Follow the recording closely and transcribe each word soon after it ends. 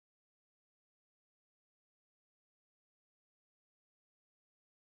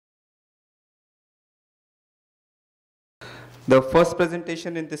The first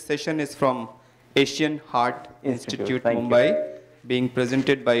presentation in this session is from Asian Heart Institute, Mumbai, being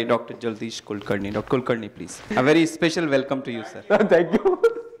presented by Dr. Jagdeesh Kulkarni. Dr. Kulkarni, please. A very special welcome to you, sir. Thank you.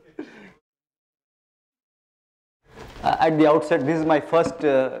 At the outset, this is my first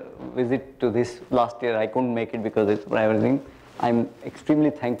visit to this. Last year I couldn't make it because it's everything. I'm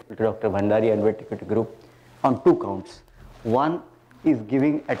extremely thankful to Dr. Bhandari and Robotic Group on two counts. One is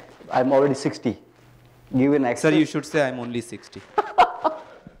giving at, I'm already 60, given access. Sir, you should say I'm only 60.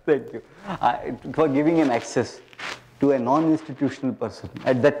 Thank you. For giving an access to a non-institutional person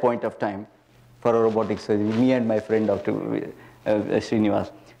at that point of time for a robotic surgery, me and my friend Dr.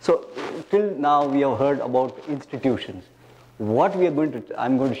 Srinivas. So till now we have heard about institutions. What we are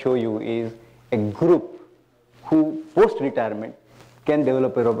I'm going to show you is a group who post-retirement can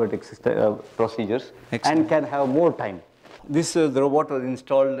develop a robotic procedures and can have more time. This the robot was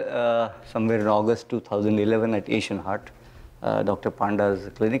installed somewhere in August 2011 at Asian Heart, Dr. Panda's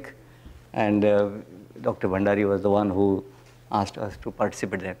clinic, and Dr. Bhandari was the one who asked us to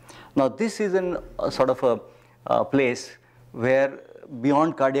participate there. Now this is a sort of a place where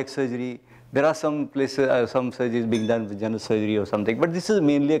beyond cardiac surgery, there are some places, some surgeries being done with general surgery or something, but this is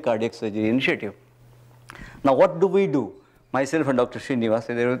mainly a cardiac surgery initiative. Now what do we do? Myself and Dr. Srinivas,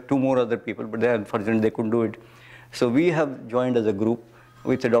 and there were two more other people, but unfortunately they couldn't do it. So we have joined as a group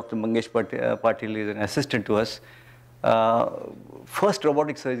with Dr. Mangesh Patil is an assistant to us. First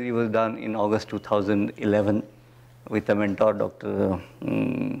robotic surgery was done in August 2011 with a mentor, Dr.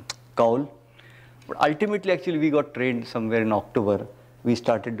 Kaul. But ultimately, actually, we got trained somewhere in October. We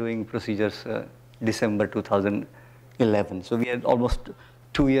started doing procedures December 2011. So we had almost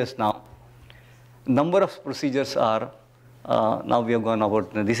 2 years now. Number of procedures are, now we have gone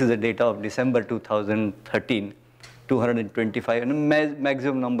about, this is the data of December 2013, 225, and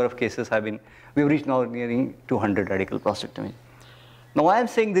maximum number of cases have been, we've reached now nearing 200 radical prostatectomy. Now why I'm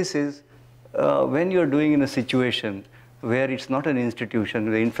saying this is, when you're doing in a situation where it's not an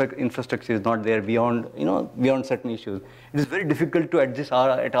institution, the infrastructure is not there beyond, beyond certain issues, it is very difficult to adjust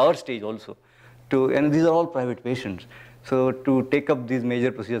at our stage also. And these are all private patients. So to take up these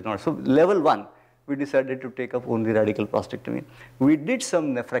major procedures not. So level 1, we decided to take up only radical prostatectomy. We did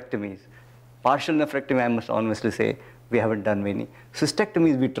some nephrectomies. Partial nephrectomy, I must honestly say, we haven't done many.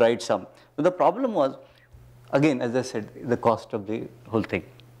 Cystectomies, we tried some. But the problem was, again, as I said, the cost of the whole thing.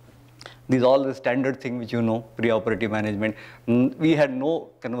 These are all the standard thing which you know, preoperative management. We had no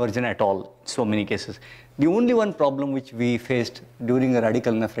conversion at all, so many cases. The only one problem which we faced during a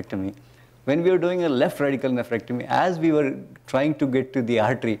radical nephrectomy, when we were doing a left radical nephrectomy, as we were trying to get to the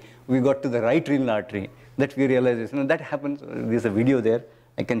artery, we got to the right renal artery, that we realized, that happens, there's a video there,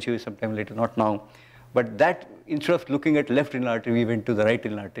 I can show you sometime later, not now. But that, instead of looking at left renal artery, we went to the right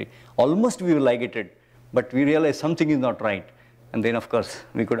renal artery. Almost we were ligated, but we realized something is not right. And then, of course,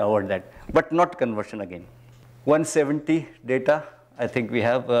 we could avoid that. But not conversion again. 170 data, I think we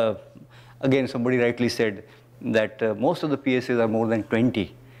have, again, somebody rightly said that most of the PSAs are more than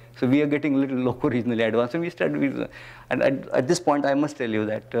 20. So we are getting a little loco-regionally advanced. And we started, and at this point, I must tell you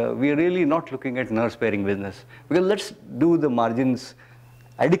that we are really not looking at nurse-sparing business. Because let's do the margins,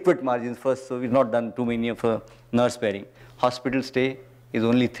 adequate margins first, so we've not done too many of nurse sparing. Hospital stay is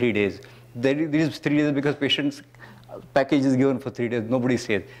only 3 days. There is 3 days because patients package is given for 3 days. Nobody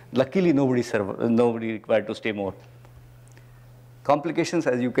stays. Luckily, nobody required to stay more. Complications,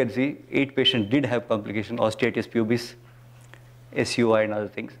 as you can see, 8 patients did have complications: osteitis pubis, SUI, and other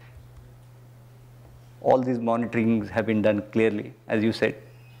things. All these monitorings have been done clearly, as you said.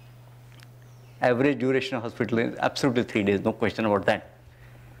 Average duration of hospital is absolutely 3 days, no question about that.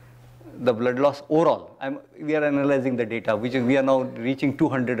 The blood loss overall, we are analyzing the data, which is, we are now reaching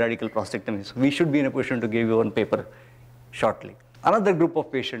 200 radical prostatectomies. We should be in a position to give you one paper shortly. Another group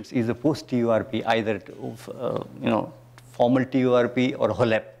of patients is a post-TURP, either formal TURP or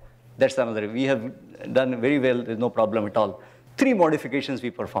HOLEP. That's another. We have done very well, there's no problem at all. 3 modifications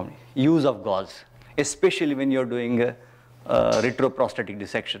we performed. Use of gauze, especially when you're doing a retroprostatic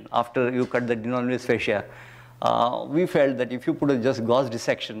dissection. After you cut the denominator fascia, we felt that if you put a just gauze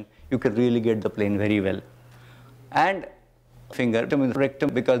dissection, you can really get the plane very well. And finger rectum,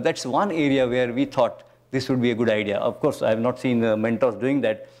 because that's one area where we thought this would be a good idea. Of course, I have not seen mentors doing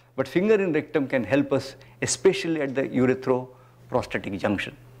that, but finger in rectum can help us, especially at the ureteroprostatic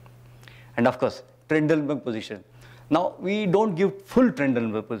junction. And of course, Trendelenburg position. Now, we don't give full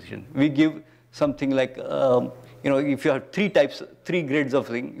Trendelenburg position. We give something like, if you have 3 grades of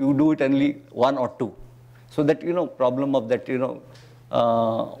thing, you do it only 1 or 2. So that, problem of that,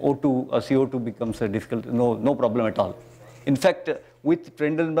 O2 or CO2 becomes difficult, no problem at all. In fact, with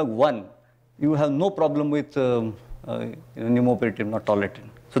Trendelenburg 1, you have no problem with pneumoperitoneum not tolerated.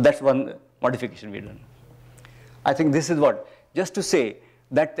 So that's one modification we've done. I think this is what, just to say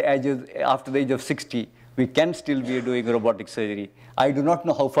that after the age of 60, we can still be doing robotic surgery. I do not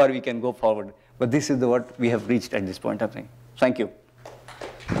know how far we can go forward, but this is what we have reached at this point of time. Thank you.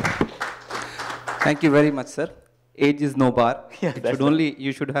 Thank you very much, sir. Age is no bar. Yeah,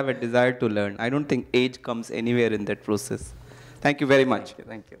 You should have a desire to learn. I don't think age comes anywhere in that process. Thank you very much.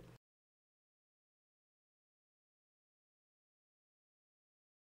 Thank you.